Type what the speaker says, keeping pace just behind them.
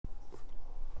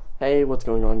Hey, what's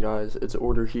going on, guys? It's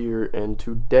Order here, and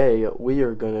today we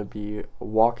are going to be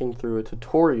walking through a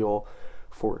tutorial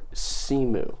for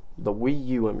Cemu, the Wii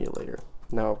U emulator.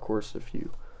 Now, of course, if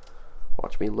you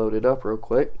watch me load it up real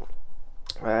quick,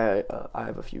 I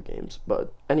have a few games,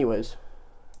 but anyways,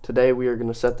 today we are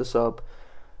going to set this up,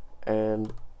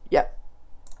 and yeah.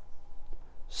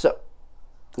 So,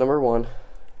 number one,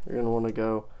 you're going to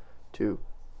want to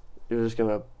you're just going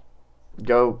to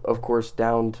go, of course,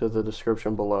 down to the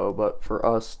description below, but for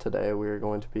us today we are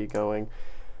going to be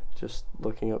just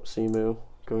looking up Cemu,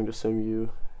 going to Cemu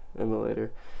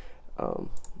emulator.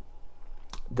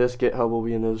 This GitHub will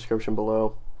be in the description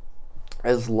below.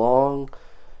 As long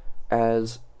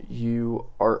as you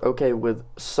are okay with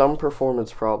some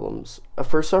performance problems,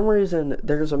 for some reason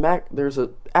there's a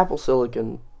Apple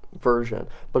Silicon version,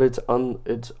 but it's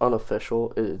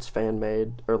unofficial. It's fan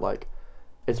made, or like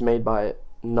it's made by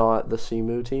not the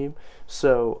Cemu team.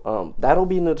 So that'll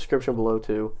be in the description below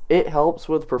too. It helps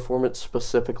with performance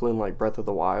specifically in like Breath of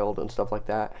the Wild and stuff like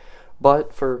that.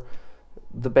 But for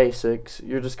the basics,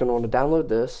 you're just going to want to download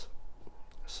this.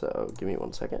 So give me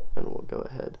 1 second and we'll go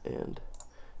ahead and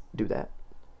do that.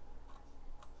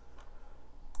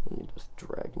 Let me just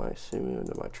drag my Cemu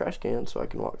into my trash can so I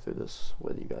can walk through this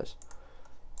with you guys.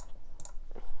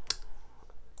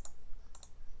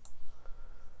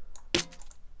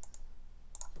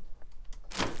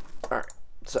 Alright,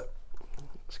 so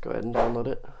let's go ahead and download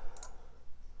it.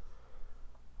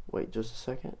 Wait just a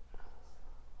second.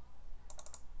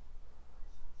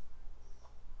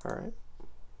 Alright.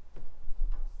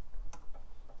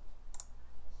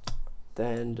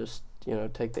 Then just,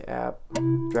 take the app,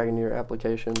 drag into your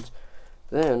applications.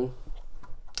 Then,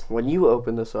 when you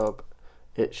open this up,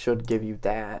 it should give you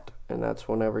that, and that's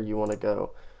whenever you want to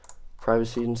go.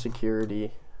 Privacy and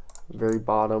security, very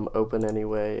bottom, open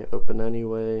anyway,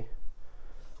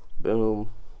 boom.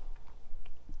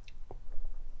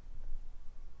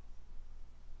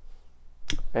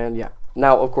 And yeah,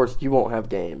 now of course you won't have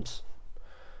games.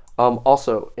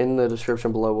 Also in the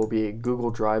description below will be a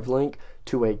Google Drive link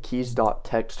to a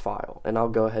keys.txt file, and I'll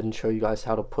go ahead and show you guys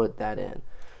how to put that in.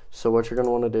 So what you're going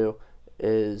to want to do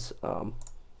is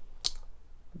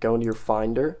go into your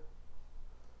Finder.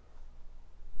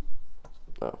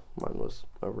 Oh, mine was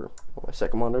over on my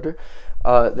second monitor.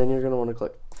 Then you're going to want to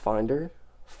click Finder,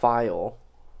 File,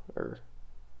 or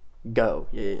Go.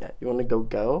 Yeah. You want to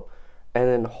go, and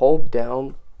then hold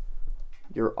down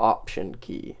your Option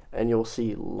key, and you'll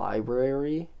see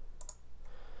Library.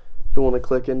 You want to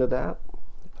click into that,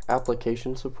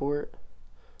 Application Support,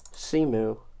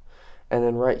 Cemu, and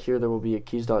then right here there will be a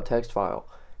keys.txt file.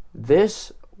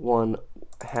 This one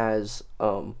has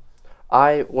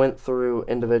I went through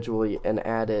individually and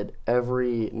added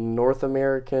every North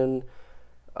American,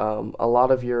 a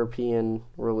lot of European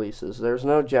releases. There's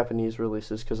no Japanese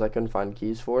releases because I couldn't find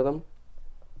keys for them,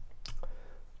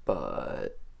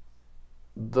 but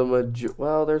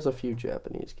there's a few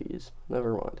Japanese keys.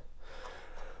 Never mind.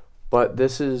 But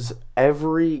this is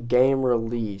every game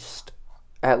released,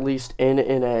 at least in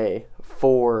NA,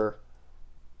 for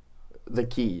the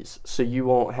keys, so you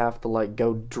won't have to like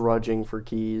go drudging for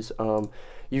keys.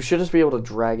 You should just be able to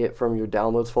drag it from your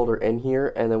downloads folder in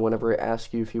here, and then whenever it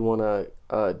asks you if you want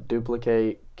to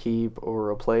duplicate, keep, or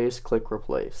replace, click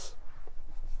replace,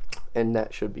 and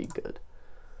that should be good.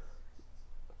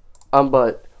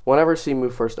 But whenever Cemu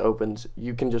first opens,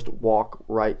 you can just walk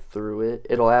right through it.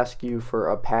 It'll ask you for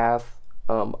a path.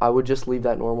 I would just leave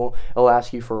that normal. It'll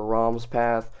ask you for a ROM's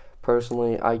path.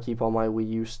 Personally, I keep all my Wii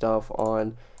U stuff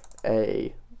on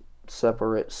a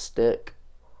separate stick,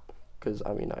 because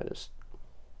I just,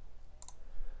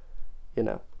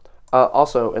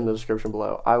 also in the description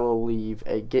below I will leave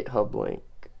a GitHub link,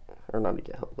 or not a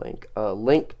GitHub link, a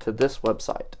link to this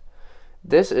website.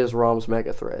 This is ROM's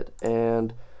mega thread,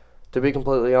 and to be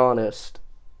completely honest,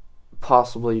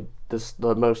 possibly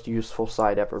the most useful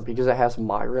site ever, because it has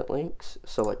migrant links.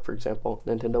 So like, for example,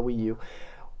 Nintendo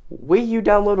Wii U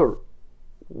downloader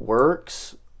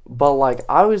works, but like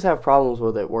I always have problems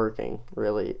with it working,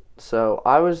 really. So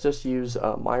I always just use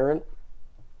migrant.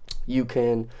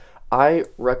 I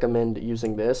recommend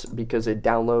using this because it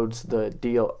downloads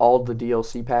all the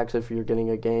DLC packs if you're getting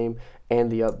a game,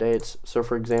 and the updates. So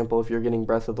for example, if you're getting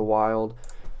Breath of the Wild,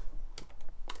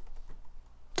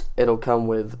 it'll come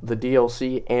with the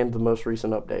DLC and the most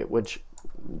recent update, which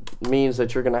means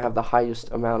that you're going to have the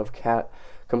highest amount of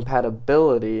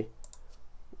compatibility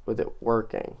with it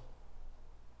working.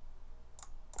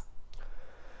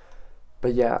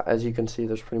 But yeah, as you can see,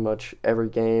 there's pretty much every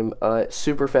game.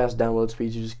 Super fast download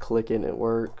speeds. You just click it and it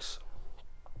works.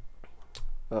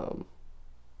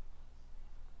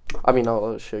 I mean,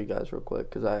 I'll show you guys real quick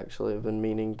because I actually have been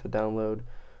meaning to download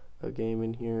a game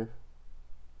in here.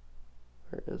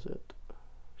 Where is it?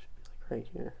 Should be like right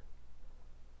here.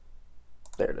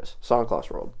 There it is, Sonic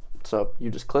Lost World. So you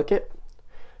just click it,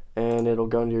 and it'll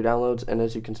go into your downloads. And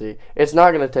as you can see, it's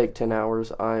not going to take 10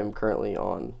 hours. I am currently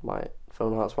on my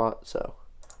phone hotspot, so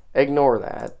ignore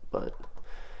that. But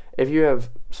if you have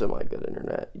semi-good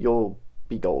internet, you'll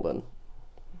be golden.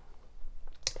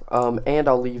 And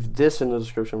I'll leave this in the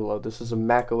description below. This is a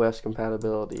macOS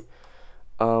compatibility.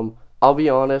 I'll be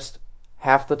honest,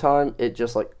 half the time it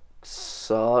just like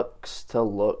sucks to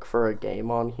look for a game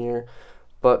on here.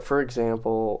 But for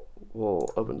example,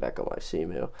 we'll open back up my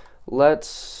CMU. Let's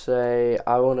say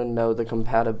I want to know the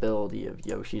compatibility of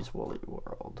Yoshi's Woolly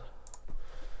World.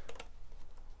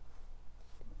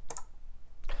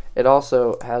 It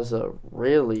also has a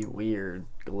really weird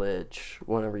glitch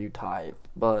whenever you type,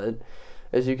 but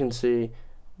as you can see,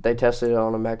 they tested it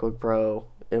on a MacBook Pro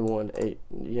M1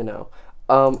 you know.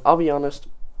 I'll be honest,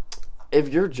 if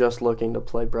you're just looking to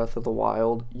play Breath of the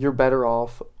Wild, you're better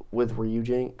off with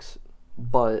Ryujinx.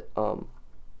 But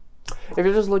if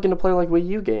you're just looking to play like Wii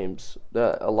U games,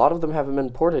 a lot of them haven't been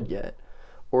ported yet,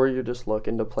 or you're just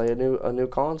looking to play a new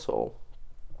console,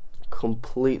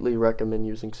 completely recommend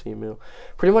using CMU.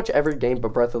 Pretty much every game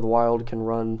but Breath of the Wild can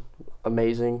run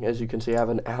amazing. As you can see, I have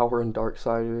an hour in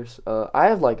Darksiders. I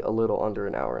have like a little under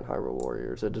an hour in Hyrule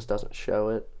Warriors. It just doesn't show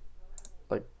it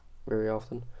like very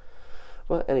often.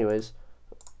 But anyways,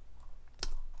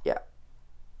 yeah.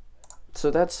 So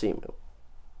that's CMU.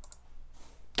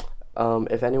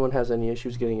 If anyone has any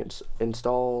issues getting it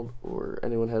installed, or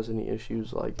anyone has any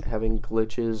issues like having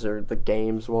glitches or the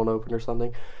games won't open or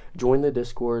something, join the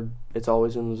Discord. It's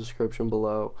always in the description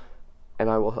below, and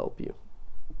I will help you.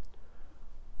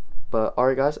 But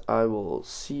alright guys, I will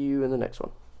see you in the next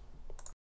one.